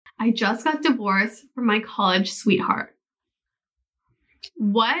I just got divorced from my college sweetheart.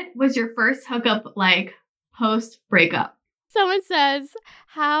 What was your first hookup like post breakup? Someone says,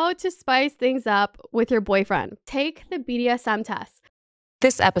 how to spice things up with your boyfriend. Take the BDSM test.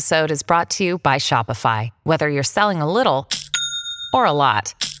 This episode is brought to you by Shopify. Whether you're selling a little or a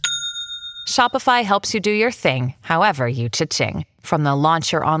lot, Shopify helps you do your thing, however you cha-ching. From the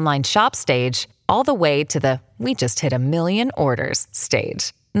launch your online shop stage, all the way to the we just hit 1 million orders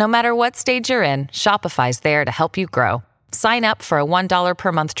stage. No matter what stage you're in, Shopify's there to help you grow. Sign up for a $1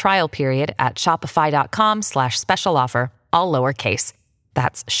 per month trial period at shopify.com/special offer, all lowercase.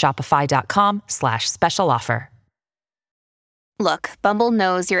 That's shopify.com/special offer. Look, Bumble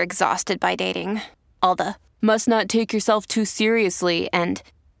knows you're exhausted by dating. All the must not take yourself too seriously and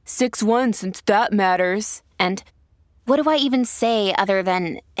 6'1" since that matters. And what do I even say other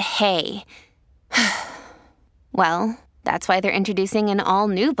than hey? Well, that's why they're introducing an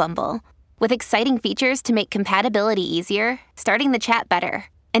all-new Bumble with exciting features to make compatibility easier, starting the chat better,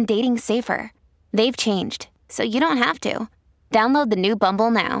 and dating safer. They've changed, so you don't have to. Download the new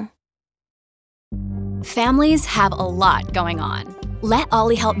Bumble now. Families have a lot going on. Let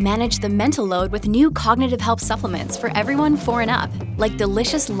Ollie help manage the mental load with new cognitive help supplements for everyone 4 and up, like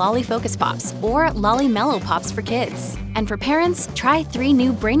delicious Lolly Focus Pops or Lolly Mellow Pops for kids. And for parents, try 3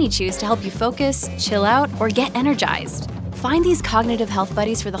 new Brainy Chews to help you focus, chill out, or get energized. Find these cognitive health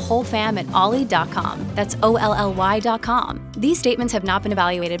buddies for the whole fam at ollie.com. That's OLLY.com. These statements have not been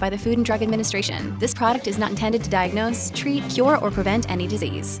evaluated by the Food and Drug Administration. This product is not intended to diagnose, treat, cure, or prevent any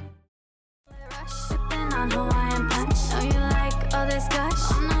disease.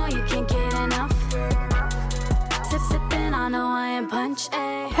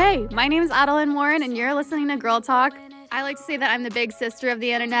 Hey, my name is Adeline Warren, and you're listening to Girl Talk. I like to say that I'm the big sister of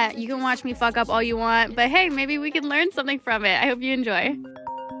the internet. You can watch me fuck up all you want, but hey, maybe we can learn something from it. I hope you enjoy.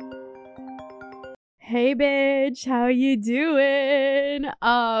 Hey, bitch, how you doing?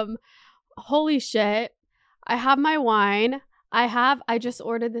 Holy shit. I have my wine. I just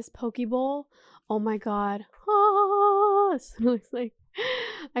ordered this poke bowl. Oh my god. Oh, this looks like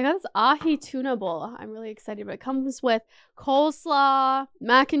I got this ahi tuna bowl. I'm really excited, but it comes with coleslaw,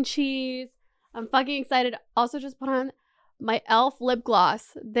 mac and cheese. I'm fucking excited. Also just put on my e.l.f. lip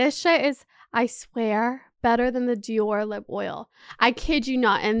gloss. This shit is, I swear, better than the Dior lip oil. I kid you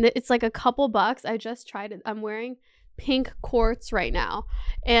not. And it's like a couple bucks. I just tried it. I'm wearing pink quartz right now.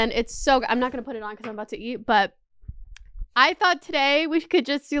 And it's so good. I'm not going to put it on because I'm about to eat. But I thought today we could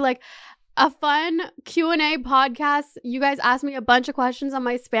just do like a fun Q&A podcast. You guys asked me a bunch of questions on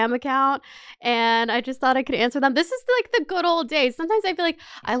my spam account, and I just thought I could answer them. This is like the good old days. Sometimes I feel like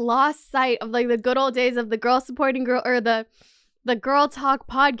I lost sight of like the good old days of the girl supporting girl, or the Girl Talk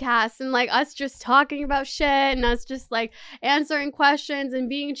podcast, and like us just talking about shit and us just like answering questions and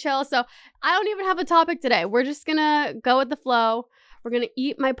being chill. So I don't even have a topic today. We're just gonna go with the flow. We're gonna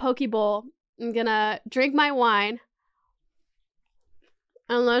eat my poke bowl. I'm gonna drink my wine.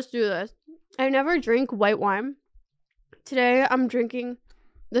 And let's do this. I never drink white wine. Today I'm drinking,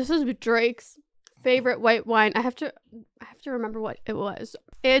 this is Drake's favorite white wine. I have to remember what it was.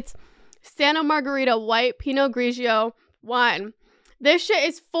 It's Santa Margarita white Pinot Grigio wine. This shit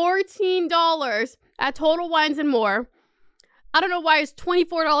is $14 at Total Wines and More. I don't know why it's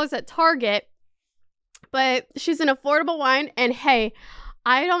 $24 at Target, but she's an affordable wine. And hey,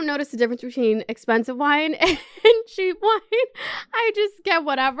 I don't notice the difference between expensive wine and cheap wine. I just get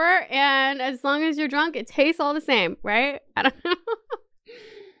whatever. And as long as you're drunk, it tastes all the same, right? I don't know.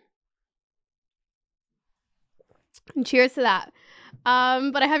 And cheers to that.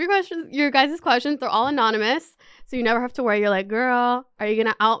 But I have your guys' questions. They're all anonymous. So you never have to worry. You're like, girl, are you going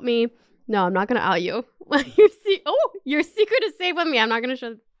to out me? No, I'm not going to out you. Your secret is safe with me. I'm not going to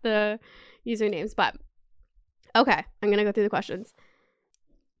show the usernames, but okay. I'm going to go through the questions.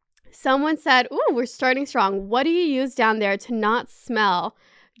 Someone said, ooh, we're starting strong. What do you use down there to not smell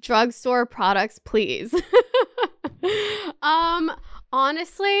drugstore products, please?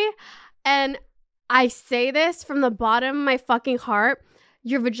 Honestly, and I say this from the bottom of my fucking heart,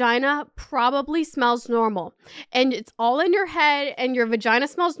 your vagina probably smells normal, and it's all in your head, and your vagina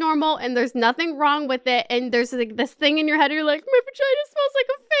smells normal, and there's nothing wrong with it, and there's like this thing in your head, you're like, my vagina smells like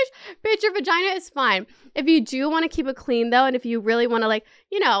a fish. Bitch, your vagina is fine. If you do want to keep it clean though, and if you really want to like,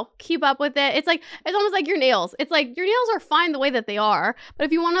 keep up with it, it's almost like your nails. It's like your nails are fine the way that they are, but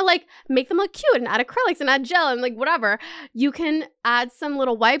if you want to like make them look cute and add acrylics and add gel and like whatever, you can add some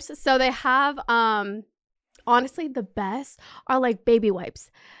little wipes. So they have, honestly, the best are like baby wipes.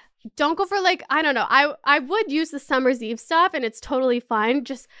 Don't go for like, I don't know. I would use the Summer's Eve stuff and it's totally fine.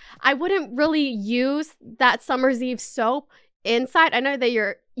 Just, I wouldn't really use that Summer's Eve soap inside. I know that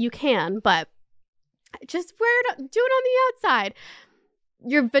you can, but just do it on the outside.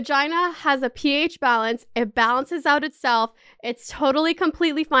 Your vagina has a pH balance. It balances out itself. It's totally,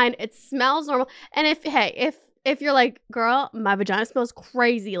 completely fine. It smells normal. And if you're like, girl, my vagina smells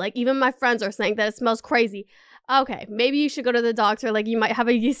crazy. Like, even my friends are saying that it smells crazy. Okay, maybe you should go to the doctor. Like, you might have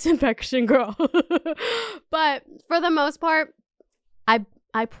a yeast infection, girl. But for the most part,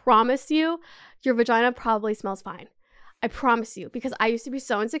 I promise you, your vagina probably smells fine. I promise you, because I used to be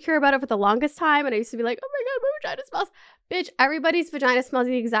so insecure about it for the longest time, and I used to be like, oh my God, my vagina smells. Bitch, everybody's vagina smells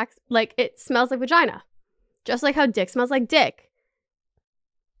the exact, like, it smells like vagina. Just like how dick smells like dick.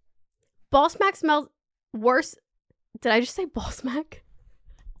 Ball smack smells worse. Did I just say ball smack?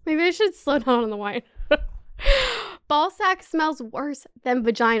 Maybe I should slow down on the wine. Ball sack smells worse than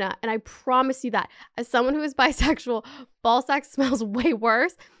vagina, and I promise you that. As someone who is bisexual, ball sack smells way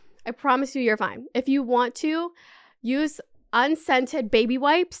worse. I promise you, you're fine. If you want to, use unscented baby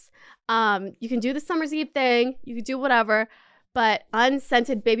wipes. You can do the Summer's Eve thing. You can do whatever. But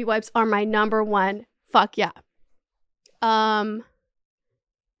unscented baby wipes are my number one. Fuck yeah.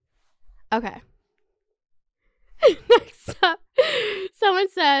 Okay. Next up, someone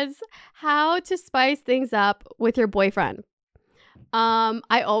says, how to spice things up with your boyfriend.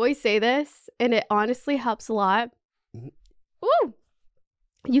 I always say this, and it honestly helps a lot. Ooh.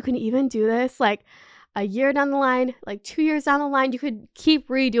 You can even do this like a year down the line, like 2 years down the line. You could keep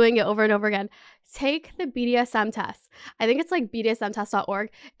redoing it over and over again. Take the BDSM test. I think it's like bdsmtest.org.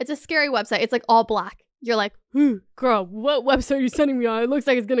 It's a scary website. It's like all black. You're like, girl, what website are you sending me on? It looks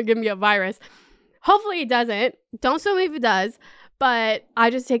like it's going to give me a virus. Hopefully it doesn't. Don't sue me if it does. But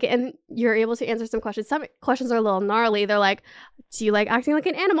I just take it, and you're able to answer some questions. Some questions are a little gnarly. They're like, do you like acting like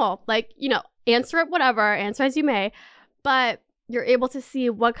an animal? Like, answer it whatever, answer as you may. But you're able to see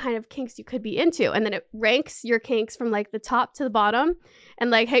what kind of kinks you could be into. And then it ranks your kinks from like the top to the bottom. And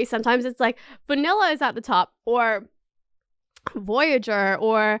like, hey, sometimes it's like vanilla is at the top, or Voyager,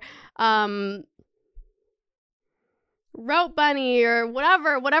 or rope bunny, or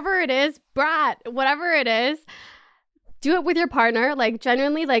whatever it is, brat, whatever it is. Do it with your partner. Like,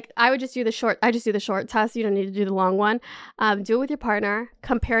 genuinely, like, I just do the short test. You don't need to do the long one. Do it with your partner.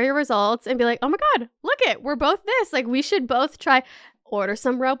 Compare your results and be like, oh my God, look it. We're both this. Like, we should both try. Order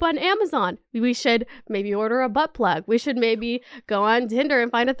some rope on Amazon. We should maybe order a butt plug. We should maybe go on Tinder and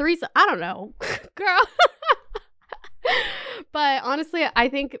find a threesome. I don't know, girl. But honestly, I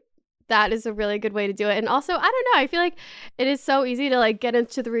think that is a really good way to do it. And also, I don't know. I feel like it is so easy to like get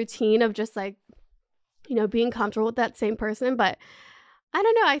into the routine of just like, being comfortable with that same person. But I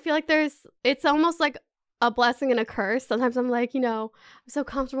don't know. I feel like it's almost like a blessing and a curse. Sometimes I'm like, I'm so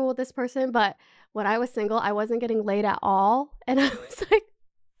comfortable with this person. But when I was single, I wasn't getting laid at all. And I was like,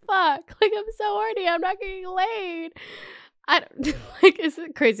 fuck, like, I'm so horny. I'm not getting laid. I don't, like, is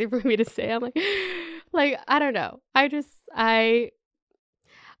it crazy for me to say? I'm like, I don't know. I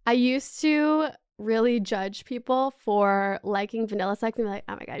used to really judge people for liking vanilla sex and be like,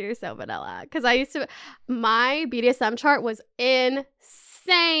 oh my God, you're so vanilla. Because my BDSM chart was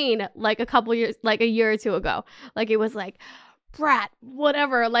insane like a year or two ago. Like, it was like brat,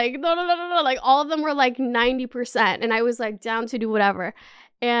 whatever, like no, like all of them were like 90%, and I was like down to do whatever,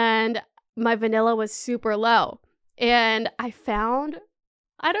 and my vanilla was super low. And I found,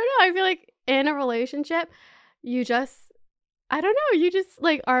 I don't know, I feel like in a relationship, you just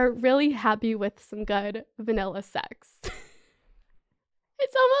like are really happy with some good vanilla sex.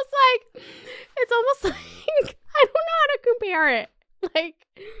 It's almost like I don't know how to compare it. Like,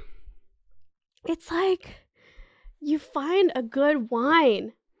 it's like you find a good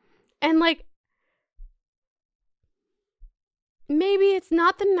wine, and like, maybe it's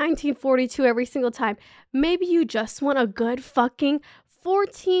not the 1942 every single time. Maybe you just want a good fucking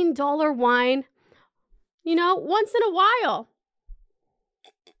 $14 wine, once in a while.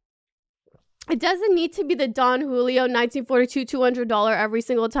 It doesn't need to be the Don Julio 1942 $200 every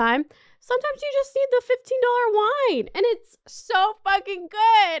single time. Sometimes you just need the $15 wine, and it's so fucking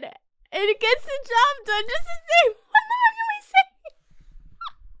good, and it gets the job done just the same. What the fuck am I saying?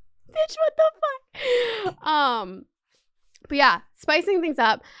 Bitch, what the fuck? But yeah, spicing things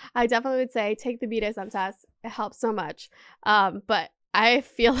up, I definitely would say take the BDSM test. It helps so much. But I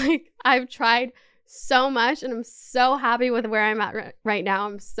feel like I've tried so much, and I'm so happy with where I'm at right now.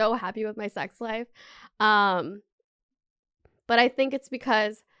 I'm so happy with my sex life. But I think it's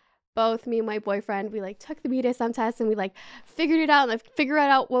because both me and my boyfriend, we like took the BDSM test, and we like figured it out, and like figured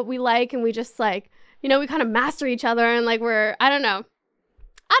out what we like, and we just like, we kind of master each other, and like I don't know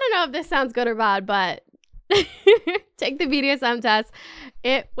if this sounds good or bad, but take the BDSM test.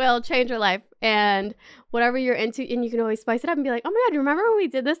 It will change your life. and whatever you're into, and you can always spice it up and be like, oh my God, remember when we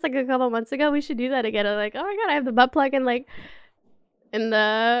did this like a couple months ago? We should do that again. I'm like, oh my God, I have the butt plug in like in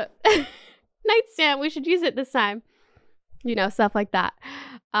the nightstand. We should use it this time. You know, stuff like that.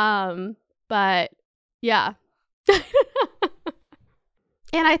 But yeah.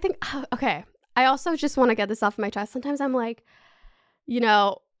 And I think, okay, I also just want to get this off my chest. Sometimes I'm like, you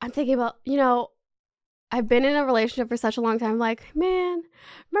know, I'm thinking about, you know, I've been in a relationship for such a long time. Like, man,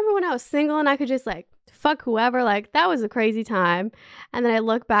 remember when I was single and I could just like fuck whoever? Like, that was a crazy time. And then I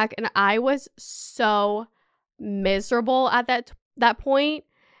look back and I was so miserable at that point.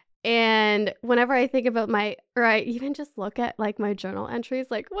 And whenever I think about or I even just look at like my journal entries,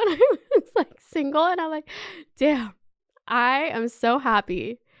 like when I was like single, and I'm like, damn, I am so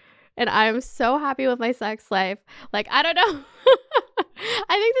happy. And I'm so happy with my sex life. Like, I don't know.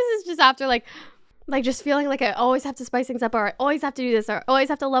 I think this is just after like just feeling like I always have to spice things up, or I always have to do this, or always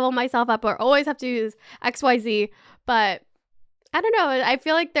have to level myself up, or always have to do this XYZ. But I don't know. I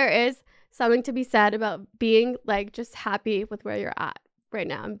feel like there is something to be said about being like just happy with where you're at right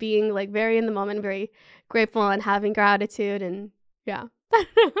now, and being like very in the moment, very grateful, and having gratitude. And yeah.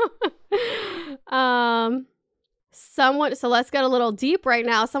 So let's get a little deep right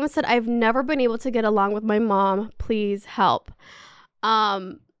now. Someone said, I've never been able to get along with my mom. Please help.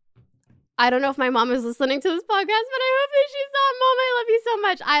 I don't know if my mom is listening to this podcast, but I hope that she's not. Mom, I love you so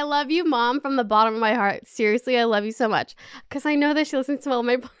much. I love you, Mom, from the bottom of my heart. Seriously, I love you so much, because I know that she listens to all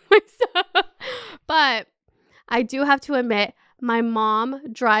my stuff. But I do have to admit, my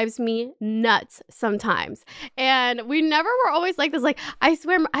mom drives me nuts sometimes. And we never were always like this. Like, I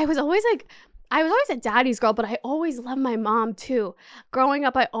swear, I was always a daddy's girl, but I always loved my mom too. Growing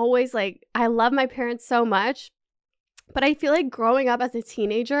up, I love my parents so much. But I feel like growing up as a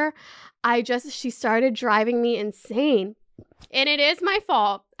teenager, she started driving me insane. And it is my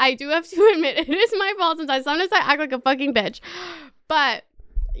fault. I do have to admit, it is my fault sometimes. Sometimes I act like a fucking bitch. But,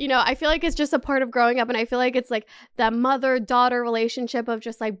 you know, I feel like it's just a part of growing up. And I feel like it's like that mother-daughter relationship of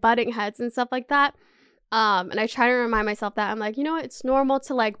just like butting heads and stuff like that. And I try to remind myself that I'm like, you know what? It's normal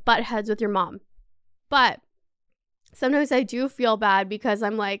to like butt heads with your mom. But sometimes I do feel bad, because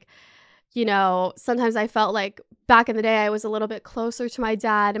I'm like, you know, sometimes I felt like back in the day I was a little bit closer to my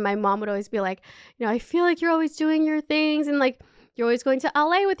dad, and my mom would always be like, you know, I feel like you're always doing your things, and like you're always going to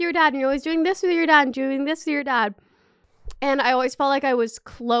LA with your dad, and you're always doing this with your dad and doing this with your dad. And I always felt like I was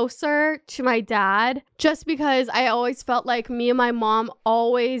closer to my dad, just because I always felt like me and my mom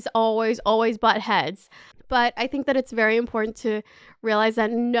always butt heads. But I think that it's very important to realize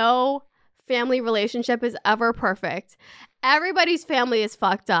that no family relationship is ever perfect. Everybody's family is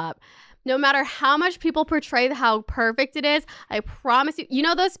fucked up. No matter how much people portray how perfect it is, I promise you, you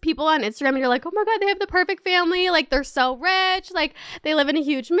know those people on Instagram and you're like, oh my God, they have the perfect family. Like, they're so rich. Like, they live in a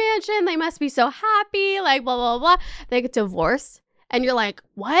huge mansion. They must be so happy. Like, blah, blah, blah. They get divorced. And you're like,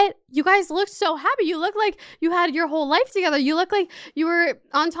 what? You guys look so happy. You look like you had your whole life together. You look like you were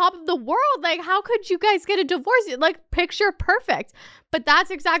on top of the world. Like, how could you guys get a divorce? Like, picture perfect. But that's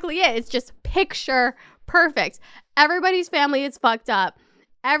exactly it. It's just picture perfect. Everybody's family is fucked up.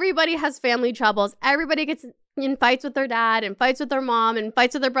 Everybody has family troubles. Everybody gets in fights with their dad, and fights with their mom, and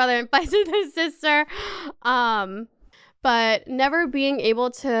fights with their brother, and fights with their sister. But never being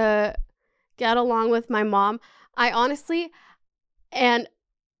able to get along with my mom, I honestly, and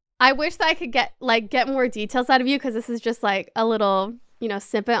I wish that I could get more details out of you, because this is just like a little, you know,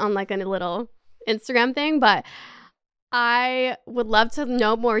 snippet on like a little Instagram thing, but I would love to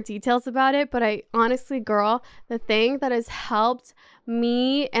know more details about it. But I honestly, girl, the thing that has helped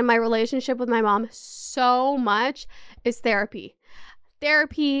me and my relationship with my mom so much is therapy.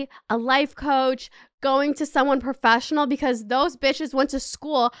 Therapy, a life coach, going to someone professional, because those bitches went to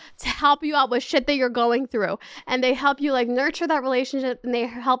school to help you out with shit that you're going through. And they help you like nurture that relationship, and they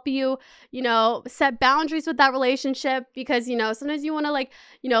help you, you know, set boundaries with that relationship, because, you know, sometimes you want to like,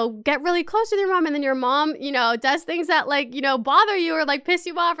 you know, get really close with your mom, and then your mom, you know, does things that like, you know, bother you or like piss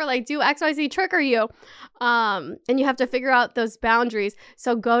you off or like do XYZ, trigger you. And you have to figure out those boundaries.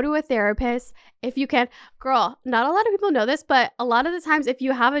 So go to a therapist if you can. Girl, not a lot of people know this, but a lot of the times if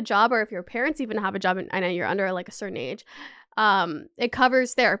you have a job, or if your parents even have a job, and I know you're under like a certain age, it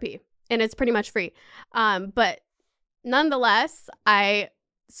covers therapy, and it's pretty much free. But nonetheless, I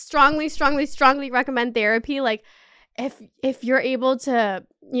strongly recommend therapy. Like, if you're able to,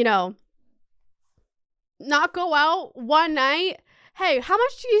 you know, not go out one night. Hey, how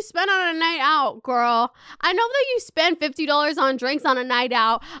much do you spend on a night out, girl? I know that you spend $50 on drinks on a night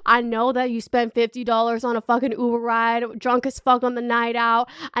out. I know that you spend $50 on a fucking Uber ride, drunk as fuck on the night out.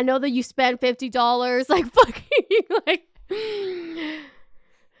 I know that you spend $50 like fucking like,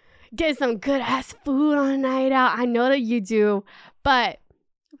 get some good ass food on a night out. I know that you do, but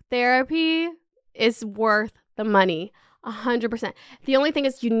therapy is worth the money. 100%. The only thing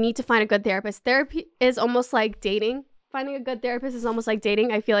is you need to find a good therapist. Therapy is almost like dating. Finding a good therapist is almost like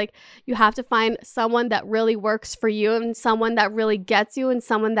dating. I feel like you have to find someone that really works for you and someone that really gets you and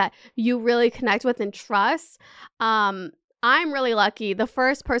someone that you really connect with and trust. I'm really lucky. The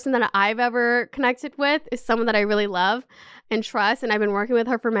first person that I've ever connected with is someone that I really love and trust, and I've been working with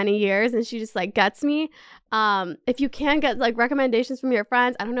her for many years, and she just like gets me. If you can get like recommendations from your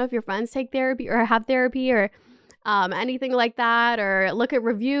friends, I don't know if your friends take therapy or have therapy or anything like that, or look at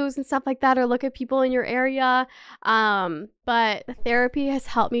reviews and stuff like that, or look at people in your area. But therapy has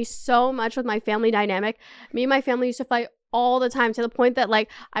helped me so much with my family dynamic. Me and my family used to fight all the time to the point that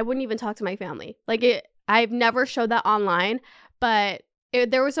like I wouldn't even talk to my family. I've never showed that online, but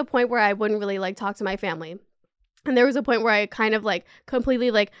there was a point where I wouldn't really like talk to my family. And there was a point where I kind of like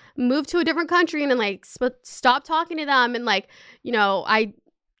completely like moved to a different country and like stopped talking to them. And like,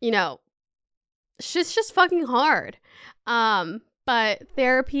 it's just fucking hard. But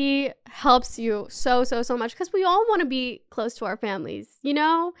therapy helps you so much because we all want to be close to our families,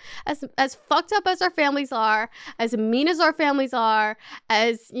 as fucked up as our families are, as mean as our families are,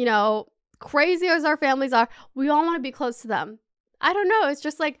 as, crazy as our families are, we all want to be close to them. I don't know. It's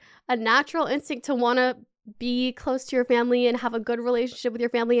just like a natural instinct to want to be close to your family and have a good relationship with your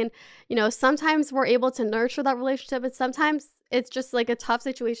family. And, sometimes we're able to nurture that relationship, and sometimes it's just like a tough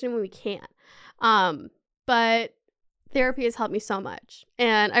situation when we can't. But therapy has helped me so much.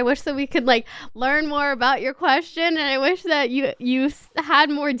 And I wish that we could like learn more about your question. And I wish that you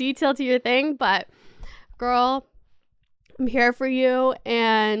had more detail to your thing, but girl, I'm here for you.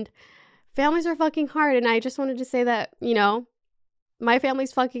 And families are fucking hard. And I just wanted to say that, my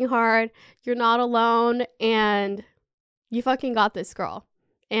family's fucking hard. You're not alone, and you fucking got this, girl.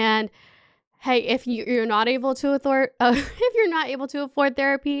 And hey, if you're not able to afford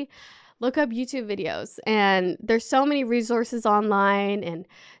therapy, look up YouTube videos. And there's so many resources online and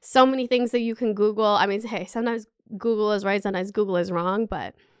so many things that you can Google. I mean, hey, sometimes Google is right, sometimes Google is wrong,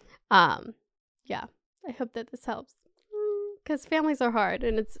 but yeah, I hope that this helps, because families are hard,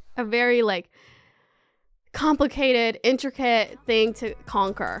 and it's a very like complicated, intricate thing to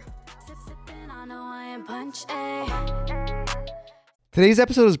conquer. Today's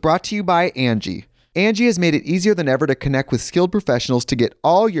episode is brought to you by Angie. Angie has made it easier than ever to connect with skilled professionals to get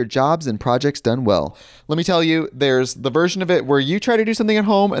all your jobs and projects done well. Let me tell you, there's the version of it where you try to do something at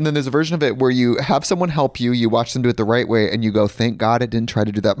home, and then there's a version of it where you have someone help you, you watch them do it the right way, and you go, thank God I didn't try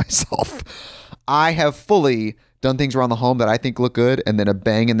to do that myself. I have fully done things around the home that I think look good, and then a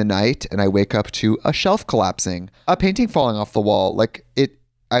bang in the night, and I wake up to a shelf collapsing, a painting falling off the wall.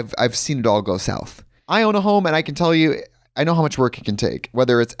 I've seen it all go south. I own a home, and I can tell you, I know how much work it can take.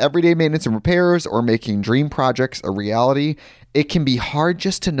 Whether it's everyday maintenance and repairs or making dream projects a reality, it can be hard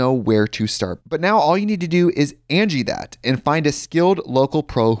just to know where to start. But now all you need to do is Angie that and find a skilled local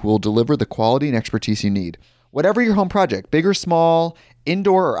pro who will deliver the quality and expertise you need. Whatever your home project, big or small,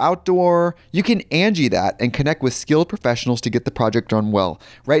 indoor or outdoor, you can Angie that and connect with skilled professionals to get the project done well.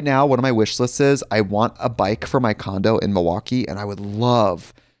 Right now, one of my wish lists is I want a bike for my condo in Milwaukee, and I would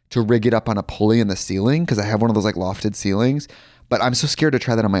love to rig it up on a pulley in the ceiling because I have one of those like lofted ceilings, but I'm so scared to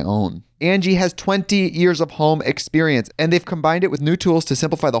try that on my own. Angie has 20 years of home experience, and they've combined it with new tools to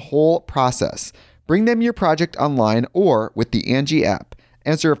simplify the whole process. Bring them your project online or with the Angie app.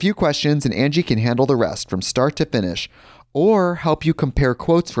 Answer a few questions and Angie can handle the rest from start to finish, or help you compare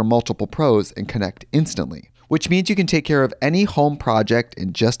quotes from multiple pros and connect instantly, which means you can take care of any home project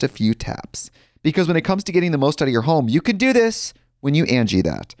in just a few taps. Because when it comes to getting the most out of your home, you can do this when you Angie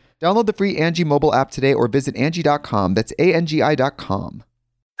that. Download the free Angie mobile app today or visit Angie.com. That's ANGI.com.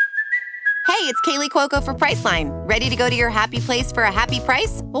 Hey, it's Kaylee Cuoco for Priceline. Ready to go to your happy place for a happy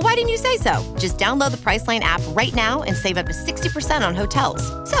price? Well, why didn't you say so? Just download the Priceline app right now and save up to 60% on hotels.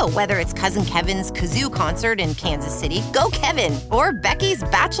 So whether it's Cousin Kevin's Kazoo Concert in Kansas City, go Kevin, or Becky's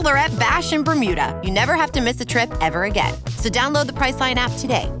Bachelorette Bash in Bermuda, you never have to miss a trip ever again. So download the Priceline app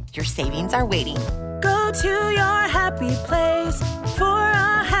today. Your savings are waiting. Go to your happy place for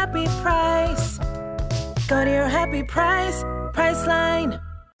a happy price. Go to your happy price, Priceline.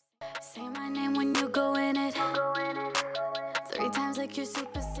 Say my name when you go in it. 3 times like you're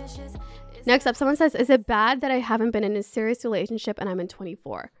superstitious. Next up, someone says, is it bad that I haven't been in a serious relationship and I'm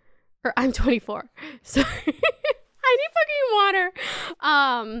 24? Sorry. I need fucking water.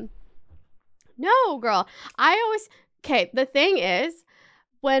 No, girl. The thing is,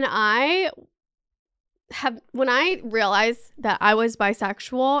 when I realized that I was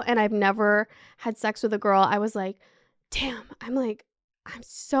bisexual and I've never had sex with a girl, I was like, damn, I'm like I'm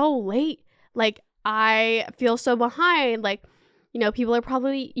so late. Like, I feel so behind. Like, people are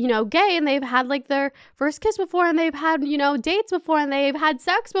probably, gay and they've had like their first kiss before and they've had, dates before and they've had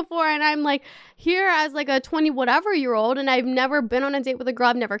sex before. And I'm like here as like a 20 whatever year old and I've never been on a date with a girl.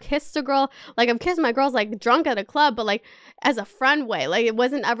 I've never kissed a girl. Like, I've kissed my girls like drunk at a club, but like as a friend way. Like, it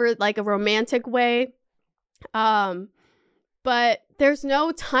wasn't ever like a romantic way. But there's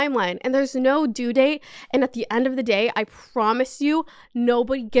no timeline and there's no due date. And at the end of the day, I promise you,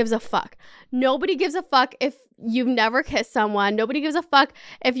 nobody gives a fuck. Nobody gives a fuck if you've never kissed someone. Nobody gives a fuck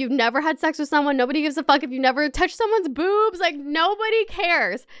if you've never had sex with someone. Nobody gives a fuck if you've never touched someone's boobs. Like, nobody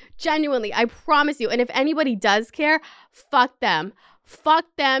cares. Genuinely, I promise you. And if anybody does care, fuck them. Fuck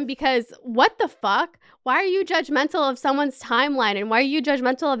them, because what the fuck? Why are you judgmental of someone's timeline? And why are you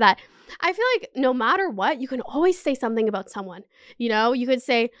judgmental of that? I feel like no matter what, you can always say something about someone. You could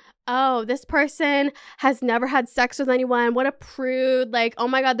say, oh, this person has never had sex with anyone. What a prude. Like, oh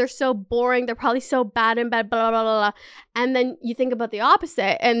my God, they're so boring. They're probably so bad in bed, blah, blah, blah, blah. And then you think about the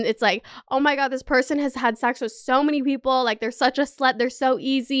opposite. And it's like, oh my God, this person has had sex with so many people. Like, they're such a slut. They're so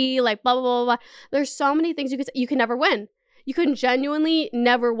easy. Like, blah, blah, blah, blah. There's so many things you could say. You can never win. You can genuinely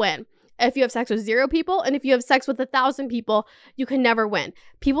never win. If you have sex with 0 people and if you have sex with 1,000 people, you can never win.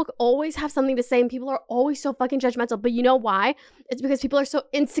 People always have something to say and people are always so fucking judgmental. But you know why? It's because people are so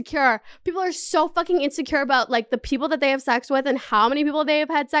insecure. People are so fucking insecure about like the people that they have sex with and how many people they have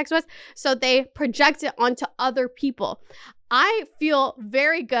had sex with. So they project it onto other people. I feel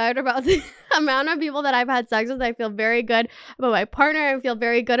very good about the amount of people that I've had sex with. I feel very good about my partner. I feel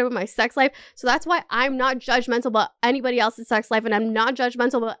very good about my sex life. So that's why I'm not judgmental about anybody else's sex life and I'm not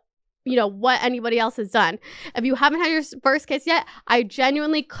judgmental about what anybody else has done. If you haven't had your first kiss yet, I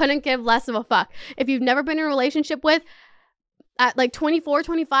genuinely couldn't give less of a fuck. If you've never been in a relationship with at like 24,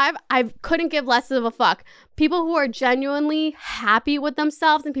 25, I couldn't give less of a fuck. People who are genuinely happy with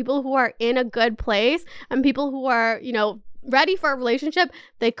themselves and people who are in a good place and people who are, ready for a relationship,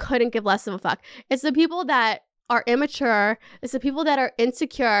 they couldn't give less of a fuck. It's the people that are immature. It's the people that are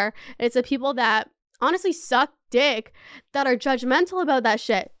insecure. It's the people that honestly suck dick that are judgmental about that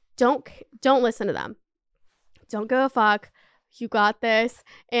shit. Don't listen to them. Don't give a fuck. You got this.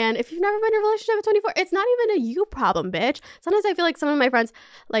 And if you've never been in a relationship at 24, it's not even a you problem, bitch. Sometimes I feel like some of my friends,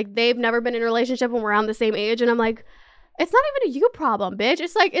 like, they've never been in a relationship when we're around the same age. And I'm like, it's not even a you problem, bitch.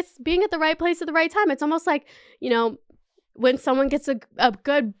 It's like, it's being at the right place at the right time. It's almost like, when someone gets a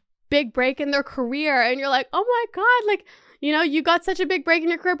good big break in their career and you're like, oh my God, like, you got such a big break in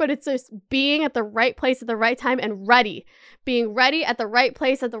your career, but it's just being at the right place at the right time and ready. Being ready at the right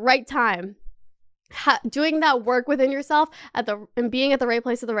place at the right time. Doing that work within yourself and being at the right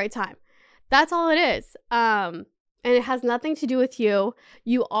place at the right time. That's all it is. And it has nothing to do with you.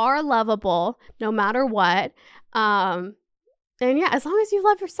 You are lovable no matter what. And yeah, as long as you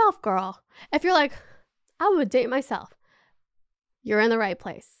love yourself, girl. If you're like, I would date myself, you're in the right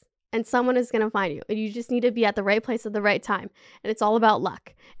place. And someone is going to find you. And you just need to be at the right place at the right time. And it's all about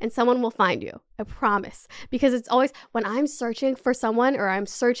luck. And someone will find you. I promise. Because it's always, when I'm searching for someone or I'm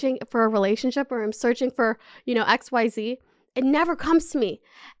searching for a relationship or I'm searching for, XYZ, it never comes to me.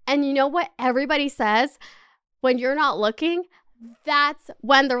 And you know what everybody says? When you're not looking, that's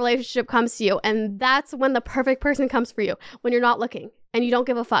when the relationship comes to you. And that's when the perfect person comes for you. When you're not looking and you don't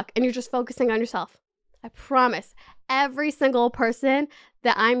give a fuck and you're just focusing on yourself. I promise. Every single person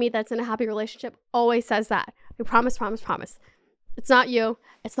that I meet that's in a happy relationship always says that. I promise, promise, promise. It's not you.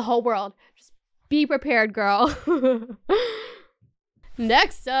 It's the whole world. Just be prepared, girl.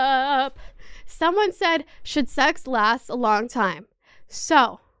 Next up, someone said, should sex last a long time?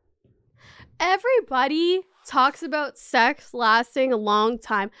 So, everybody talks about sex lasting a long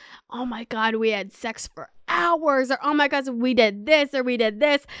time. Oh my God, we had sex for hours, or oh my God, we did this,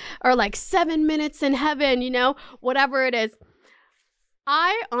 or like 7 minutes in heaven, whatever it is.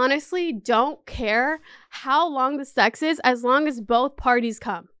 I honestly don't care how long the sex is as long as both parties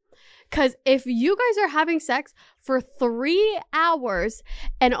come. Because if you guys are having sex for 3 hours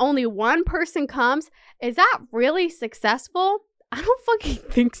and only one person comes, is that really successful? I don't fucking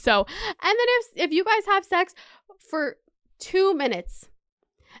think so. And then if you guys have sex for 2 minutes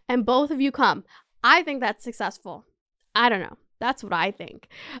and both of you come, I think that's successful. I don't know. That's what I think.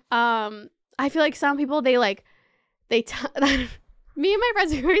 I feel like some people, me and my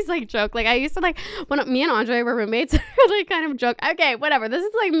friends always joke. I used to when me and Andre were roommates, kind of joke. Okay, whatever. This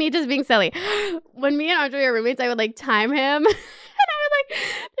is me just being silly. When me and Andre were roommates, I would time him. And I would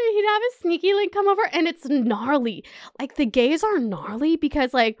he'd have a sneaky come over and it's gnarly. The gays are gnarly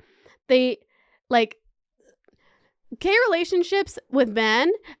because they gay relationships with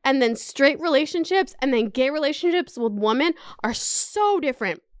men and then straight relationships and then gay relationships with women are so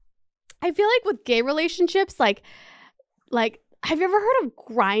different. I feel like with gay relationships, like have you ever heard of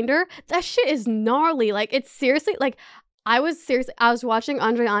Grindr? That shit is gnarly. Like, it's seriously, like, I was watching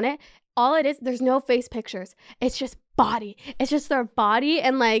Andre on it. All it is, there's no face pictures. It's just body. It's just their body,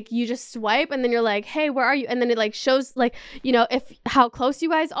 and like you just swipe, and then you're like, hey, where are you? And then it like shows like, you know, if how close you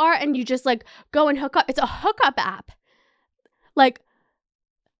guys are, and you just like go and hook up. It's a hookup app. Like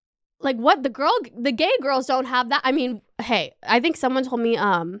what? The gay girls don't have that. I mean, hey, I think someone told me,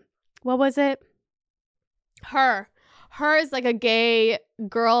 what was it? Her is like a gay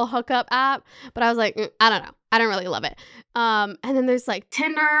girl hookup app, but I was like, I don't know. I don't really love it. And then there's like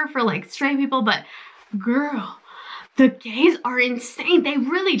Tinder for like straight people, but girl, the gays are insane. They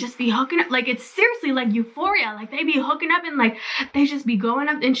really just be hooking up. Like, it's seriously like Euphoria. Like, they be hooking up and like they just be going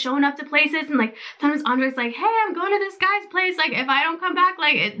up and showing up to places. And like sometimes Andre's like, hey, I'm going to this guy's place. Like, if I don't come back,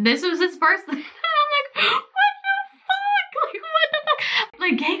 like this was his person. And I'm like, what the fuck? Like, what the fuck?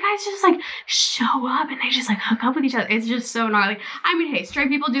 Like, gay guys just like show up and they just like hook up with each other. It's just so gnarly. I mean, hey, straight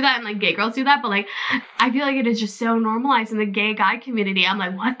people do that and like gay girls do that, but like I feel like it is just so normalized in the gay guy community. I'm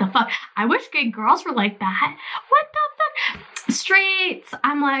like, what the fuck? I wish gay girls were like that. What the fuck? Straights,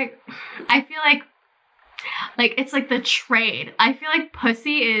 I'm like, I feel like it's like the trade. I feel like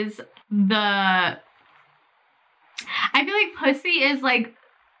pussy is like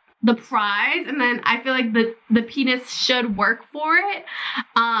the prize, and then I feel like the penis should work for it,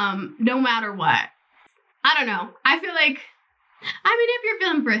 no matter what. I don't know. I feel like, I mean, if you're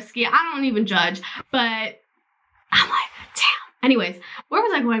feeling frisky, I don't even judge, but I'm like, damn. Anyways, where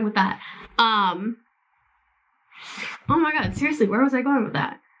was I going with that? Oh my god, seriously, where was I going with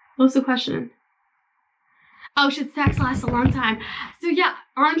that? What was the question? Oh, should sex last a long time? So yeah,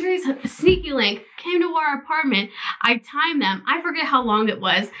 Andre's sneaky link came to our apartment. I timed them. I forget how long it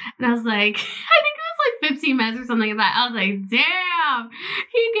was. And I was like, I think it was like 15 minutes or something like that. I was like, damn,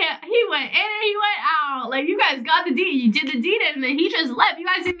 he went in and he went out. Like, you guys got the deed. You did the deed and then he just left. You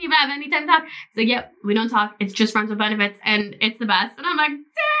guys didn't even have any time to talk. He's like, yep, we don't talk. It's just friends with benefits and it's the best. And I'm like,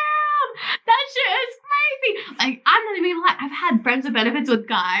 damn, that shit is crazy. Like, I'm not even gonna lie. I've had friends with benefits with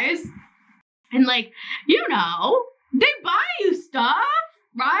guys. And, like, you know, they buy you stuff,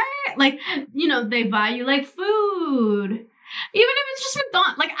 right? Like, you know, they buy you, like, food. Even if it's just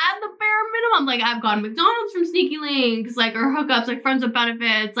McDonald's, like, at the bare minimum. Like, I've gotten McDonald's from Sneaky Links, like, or hookups, like, friends with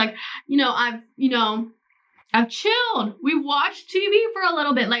benefits. Like, I've chilled. We watched TV for a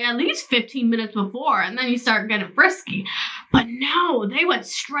little bit, like, at least 15 minutes before, and then you start getting frisky. But no, they went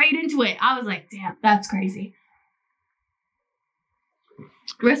straight into it. I was like, damn, that's crazy.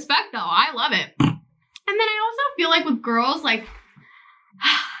 Respect, though. I love it. And then I also feel like with girls, like,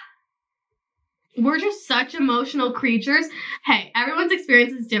 we're just such emotional creatures. Hey, everyone's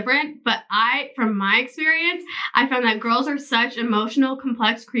experience is different, but from my experience, I found that girls are such emotional,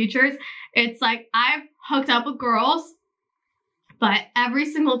 complex creatures. It's like, I've hooked up with girls, but every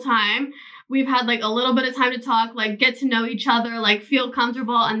single time we've had like a little bit of time to talk, like get to know each other, like feel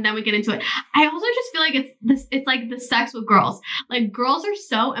comfortable, and then we get into it. I also just feel like it's like the sex with girls. Like, girls are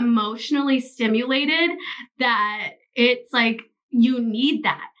so emotionally stimulated that it's like you need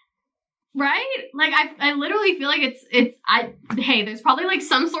that. Right? Like, I literally feel like hey, there's probably like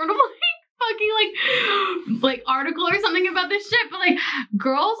some sort of like fucking like article or something about this shit, but like,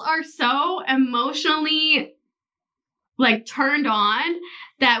 girls are so emotionally like turned on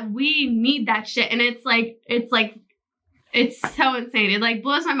that we need that shit. And it's so insane. It like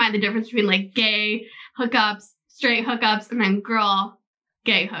blows my mind, the difference between like gay hookups, straight hookups, and then girl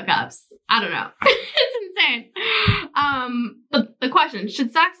gay hookups. I don't know. It's insane. But the question,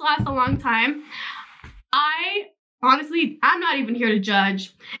 should sex last a long time? Honestly, I'm not even here to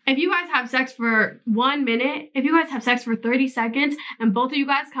judge. If you guys have sex for 1 minute, if you guys have sex for 30 seconds and both of you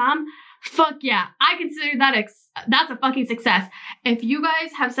guys come, fuck yeah. I consider that's a fucking success. If you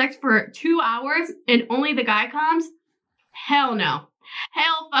guys have sex for 2 hours and only the guy comes, hell no.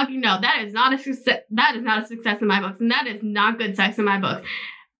 Hell fucking no. That is not a success. That is not a success in my books. And that is not good sex in my books.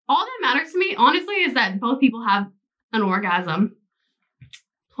 All that matters to me, honestly, is that both people have an orgasm.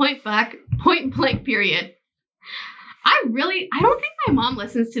 Point blank, period. I don't think my mom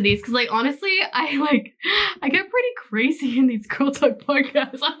listens to these because, like, honestly, I get pretty crazy in these girl talk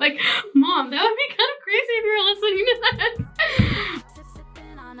podcasts. I'm like, Mom, that would be kind of crazy if you were listening to this.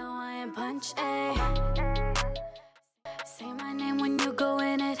 Sipping on a Hawaiian punch, say my name when you go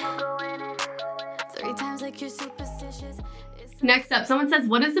in it. 3 times like you're superstitious. Next up, someone says,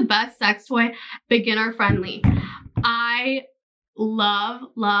 what is the best sex toy beginner friendly? I love,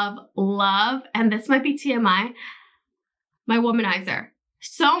 and this might be TMI, my womanizer.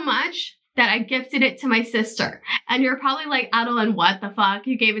 So much that I gifted it to my sister. And you're probably like, Adeline, what the fuck?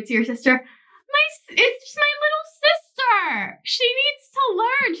 You gave it to your sister? It's just my little sister. She needs to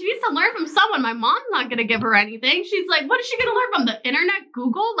learn. She needs to learn from someone. My mom's not going to give her anything. She's like, what is she going to learn from? The internet,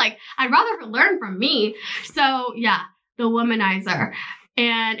 Google? Like, I'd rather her learn from me. So yeah, the womanizer.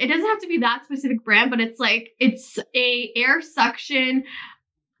 And it doesn't have to be that specific brand, but it's like, it's a air suction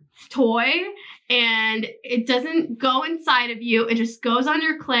toy, and it doesn't go inside of you. It just goes on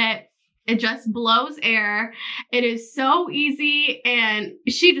your clit. It just blows air. It is so easy, and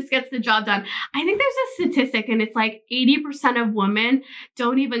she just gets the job done. I think there's a statistic, and it's like 80% of women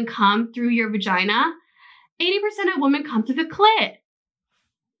don't even come through your vagina. 80% of women come through the clit.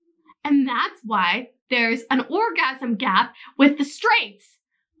 And that's why there's an orgasm gap with the straights.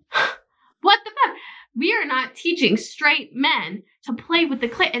 What the fuck? We are not teaching straight men to play with the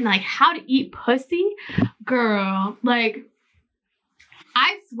clit and like how to eat pussy. Girl, like,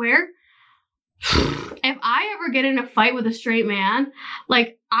 I swear, if I ever get in a fight with a straight man,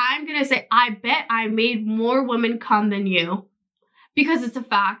 like, I'm going to say, I bet I made more women come than you, because it's a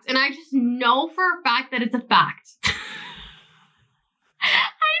fact. And I just know for a fact that it's a fact. I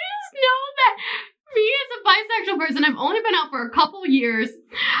just know that me as a bisexual person, I've only been out for a couple years.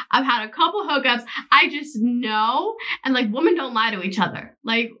 I've had a couple hookups. I just know. And like, women don't lie to each other.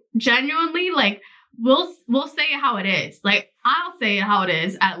 Like, genuinely, like, we'll say it how it is. Like, I'll say it how it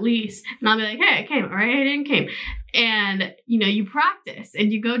is, at least. And I'll be like, hey, I came, or hey, I didn't came. And, you know, you practice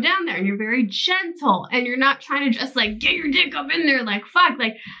and you go down there and you're very gentle and you're not trying to just like get your dick up in there like, fuck.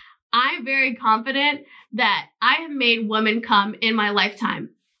 Like, I'm very confident that I have made women come in my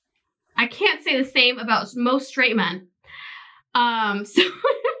lifetime. I can't say the same about most straight men. So if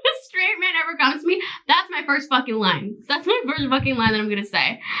a straight man ever comes to me, that's my first fucking line. That's my first fucking line that I'm going to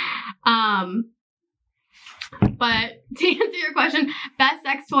say. But to answer your question, best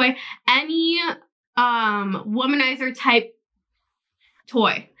sex toy, any womanizer type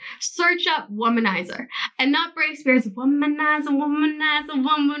toy. Search up womanizer. And not Britney Spears, womanizer, womanizer,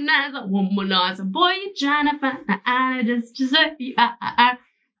 womanizer, womanizer. Boy, you're trying to find,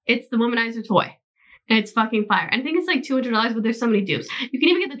 It's the womanizer toy. And it's fucking fire. And I think it's like $200, but there's so many dupes. You can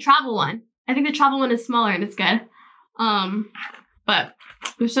even get the travel one. I think the travel one is smaller and it's good. But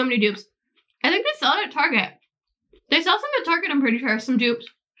there's so many dupes. I think they sell it at Target. They sell some at Target, I'm pretty sure. Some dupes.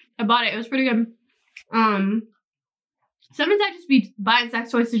 I bought it. It was pretty good. Sometimes I just be buying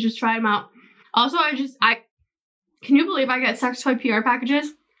sex toys to just try them out. Also, can you believe I get sex toy PR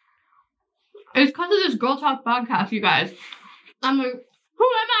packages? It's because of this Girl Talk podcast, you guys. I'm like, who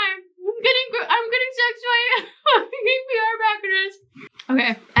am I? I'm getting sex toy PR packages.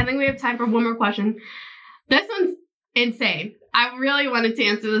 Okay, I think we have time for one more question. This one's insane. I really wanted to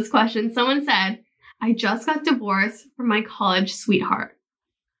answer this question. Someone said, I just got divorced from my college sweetheart.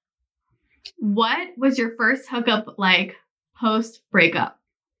 What was your first hookup like post breakup?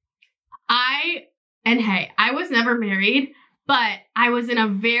 I was never married, but I was in a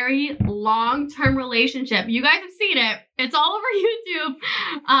very long-term relationship. You guys have seen it. It's all over YouTube.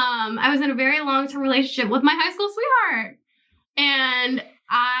 I was in a very long-term relationship with my high school sweetheart. And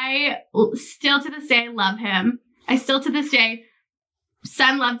I still to this day love him. I still to this day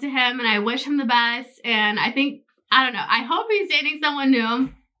send love to him and I wish him the best. And I don't know. I hope he's dating someone new.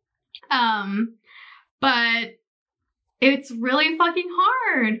 But it's really fucking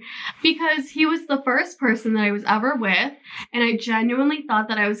hard because he was the first person that I was ever with. And I genuinely thought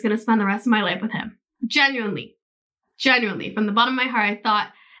that I was going to spend the rest of my life with him. Genuinely. From the bottom of my heart, I thought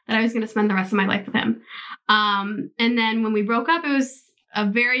that I was going to spend the rest of my life with him. And then when we broke up, it was a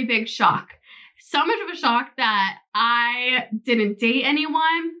very big shock. So much of a shock that I didn't date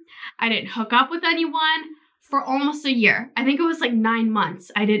anyone. I didn't hook up with anyone for almost a year. I think it was like 9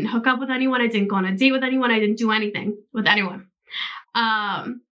 months. I didn't hook up with anyone. I didn't go on a date with anyone. I didn't do anything with anyone.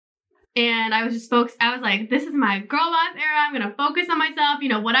 And I was just focused. I was like, this is my girl boss era. I'm going to focus on myself,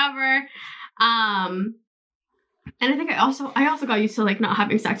 whatever. And I think I also got used to like not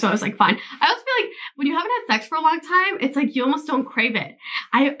having sex. So I was like, fine. I also feel like when you haven't had sex for a long time, it's like you almost don't crave it.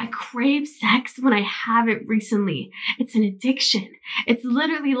 I crave sex when I have it recently. It's an addiction. It's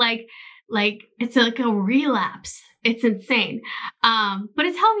literally like it's like a relapse. It's insane. But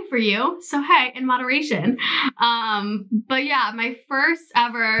it's healthy for you. So hey, in moderation. But yeah, my first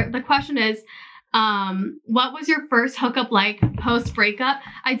ever, the question is, what was your first hookup like post breakup?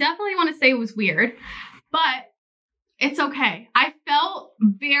 I definitely want to say it was weird, but it's okay. I felt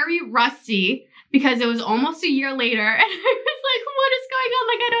very rusty because it was almost a year later and I was like, what is going on?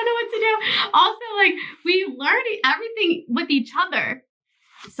 Like, I don't know what to do. Also, like, we learned everything with each other.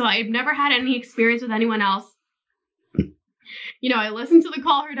 So I've never had any experience with anyone else. I listened to the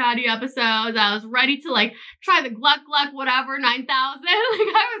Call Her Daddy episodes. I was ready to like try the Gluck Gluck whatever 9,000. Like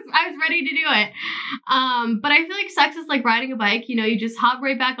I was ready to do it. But I feel like sex is like riding a bike. You just hop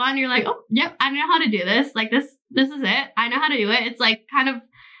right back on. And you're like, oh, yep, I know how to do this. Like this is it. I know how to do it. It's like kind of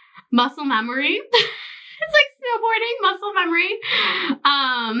muscle memory. It's like snowboarding, muscle memory.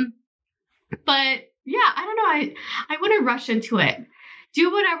 But yeah, I don't know. I wouldn't rush into it.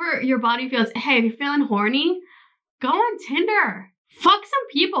 Do whatever your body feels. Hey, if you're feeling horny, go on Tinder. Fuck some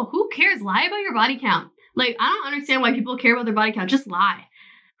people. Who cares? Lie about your body count. Like, I don't understand why people care about their body count. Just lie.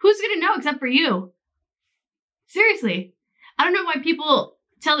 Who's going to know except for you? Seriously. I don't know why people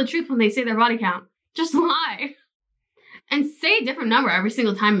tell the truth when they say their body count. Just lie. And say a different number every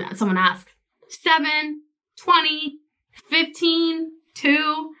single time someone asks. 7, 20, 15,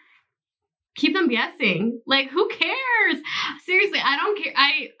 2. Keep them guessing. Like, who cares? Seriously, I don't care.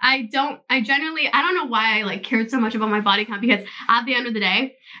 I don't know why I like cared so much about my body count, because at the end of the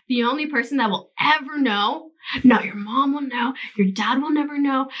day, the only person that will ever know, not your mom will know, your dad will never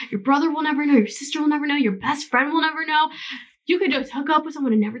know, your brother will never know, your sister will never know, your best friend will never know. You could just hook up with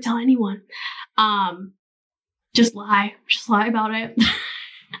someone and never tell anyone. Just lie about it.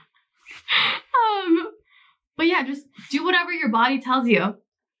 But yeah, just do whatever your body tells you.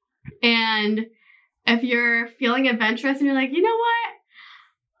 And if you're feeling adventurous and you're like, you know what?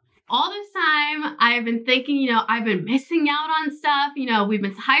 All this time I've been thinking, I've been missing out on stuff. We've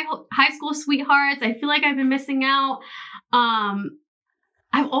been high school sweethearts. I feel like I've been missing out.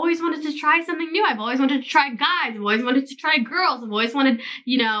 I've always wanted to try something new. I've always wanted to try guys. I've always wanted to try girls. I've always wanted,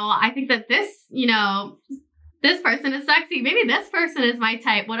 I think that this, this person is sexy. Maybe this person is my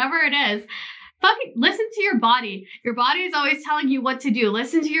type, whatever it is. Fucking listen to your body. Your body is always telling you what to do.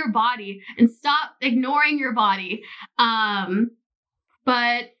 Listen to your body and stop ignoring your body.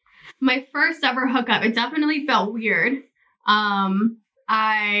 But my first ever hookup, it definitely felt weird.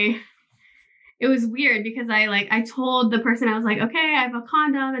 It was weird because I told the person, I was like, okay, I have a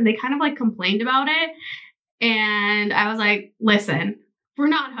condom, and they kind of like complained about it. And I was like, listen, we're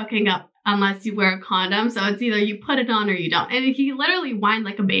not hooking up unless you wear a condom. So it's either you put it on or you don't. And he literally whined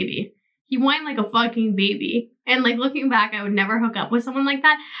like a baby. He whined like a fucking baby. And like looking back, I would never hook up with someone like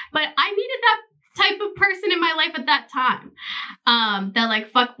that. But I needed that type of person in my life at that time. That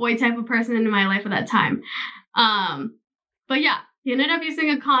like fuckboy type of person in my life at that time. But yeah, he ended up using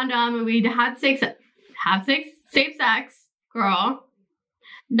a condom, and we had safe sex, girl.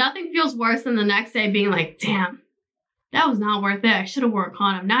 Nothing feels worse than the next day being like, damn, that was not worth it. I should have worn a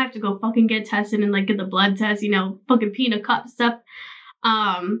condom. Now I have to go fucking get tested and like get the blood test, fucking peanut cup stuff.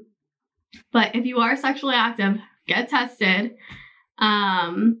 But if you are sexually active, get tested.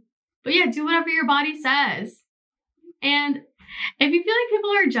 But yeah, do whatever your body says. And if you feel like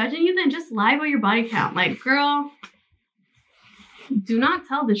people are judging you, then just lie about your body count. Like, girl, do not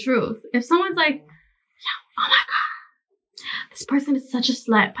tell the truth. If someone's like, yeah, oh my God, this person is such a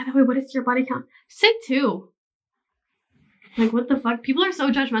slut. By the way, what is your body count? Say 2. Like, what the fuck? People are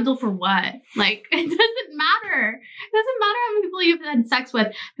so judgmental for what? Like, it doesn't matter. It doesn't matter how many people you've had sex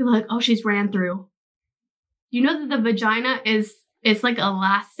with. People are like, oh, she's ran through. You know that the vagina it's like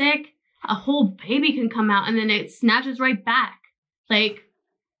elastic. A whole baby can come out and then it snatches right back. Like,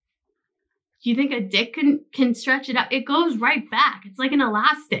 you think a dick can stretch it out? It goes right back. It's like an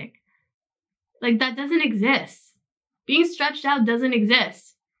elastic. Like, that doesn't exist. Being stretched out doesn't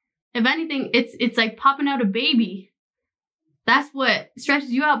exist. If anything, it's like popping out a baby. That's what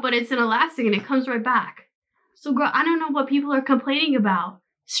stretches you out, but it's an elastic and it comes right back. So girl, I don't know what people are complaining about.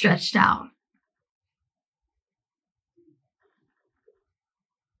 Stretched out.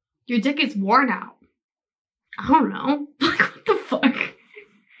 Your dick is worn out. I don't know. Like, what the fuck? Like,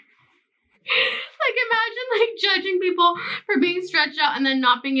 imagine like judging people for being stretched out and then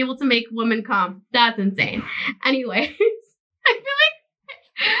not being able to make women come. That's insane. Anyways, I feel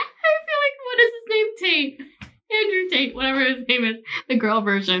like what is his name? Tate. Andrew Tate, whatever his name is, the girl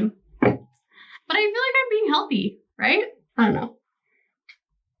version. But I feel like I'm being healthy, right? I don't know.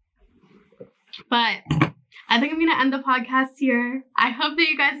 But I think I'm going to end the podcast here. I hope that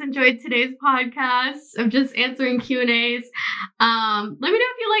you guys enjoyed today's podcast of just answering Q&As. Let me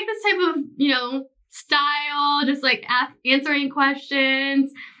know if you like this type of, style, just like answering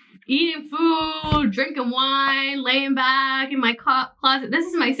questions, eating food, drinking wine, laying back in my closet. This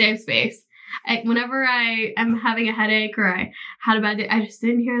is my safe space. Whenever I am having a headache or I had a bad day, I just sit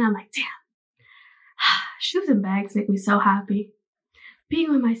in here and I'm like, damn, shoes and bags make me so happy.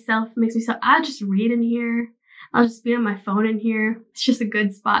 Being with myself makes me so, I'll just read in here. I'll just be on my phone in here. It's just a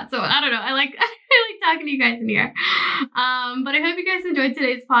good spot. So I don't know. I like talking to you guys in here. But I hope you guys enjoyed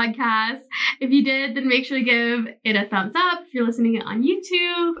today's podcast. If you did, then make sure to give it a thumbs up if you're listening on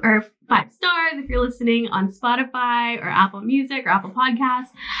YouTube, or 5 stars if you're listening on Spotify or Apple Music or Apple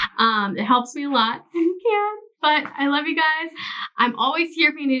Podcasts. It helps me a lot if you can. But I love you guys. I'm always here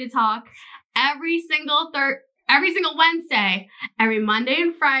if you need to talk. Every single Wednesday, every Monday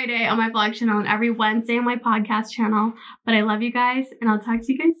and Friday on my vlog channel, and every Wednesday on my podcast channel. But I love you guys, and I'll talk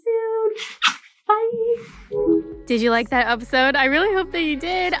to you guys soon. Bye. Did you like that episode? I really hope that you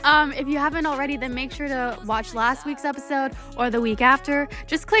did. If you haven't already, then make sure to watch last week's episode or the week after.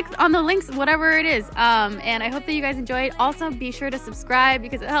 Just click on the links, whatever it is. And I hope that you guys enjoyed. Also, be sure to subscribe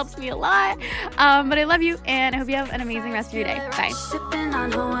because it helps me a lot. But I love you, and I hope you have an amazing rest of your day. Bye. Sipping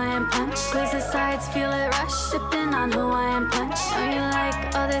on Hawaiian punch. Squeeze the sides, feel it rush. Sipping on Hawaiian punch. Know you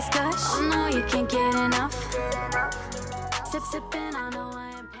like all this gush. Oh no, you can't get enough. Sipping on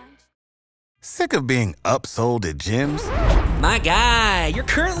Hawaiian punch. Sick of being upsold at gyms? My guy, you're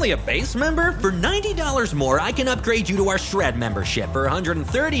currently a base member? For $90 more, I can upgrade you to our Shred membership. For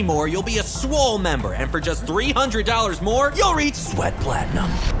 $130 more, you'll be a Swole member. And for just $300 more, you'll reach Sweat Platinum.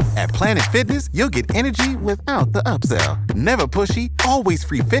 At Planet Fitness, you'll get energy without the upsell. Never pushy, always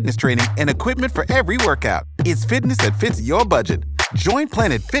free fitness training and equipment for every workout. It's fitness that fits your budget. Join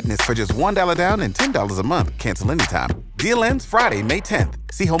Planet Fitness for just $1 down and $10 a month. Cancel anytime. Deal ends Friday, May 10th.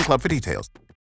 See Home Club for details.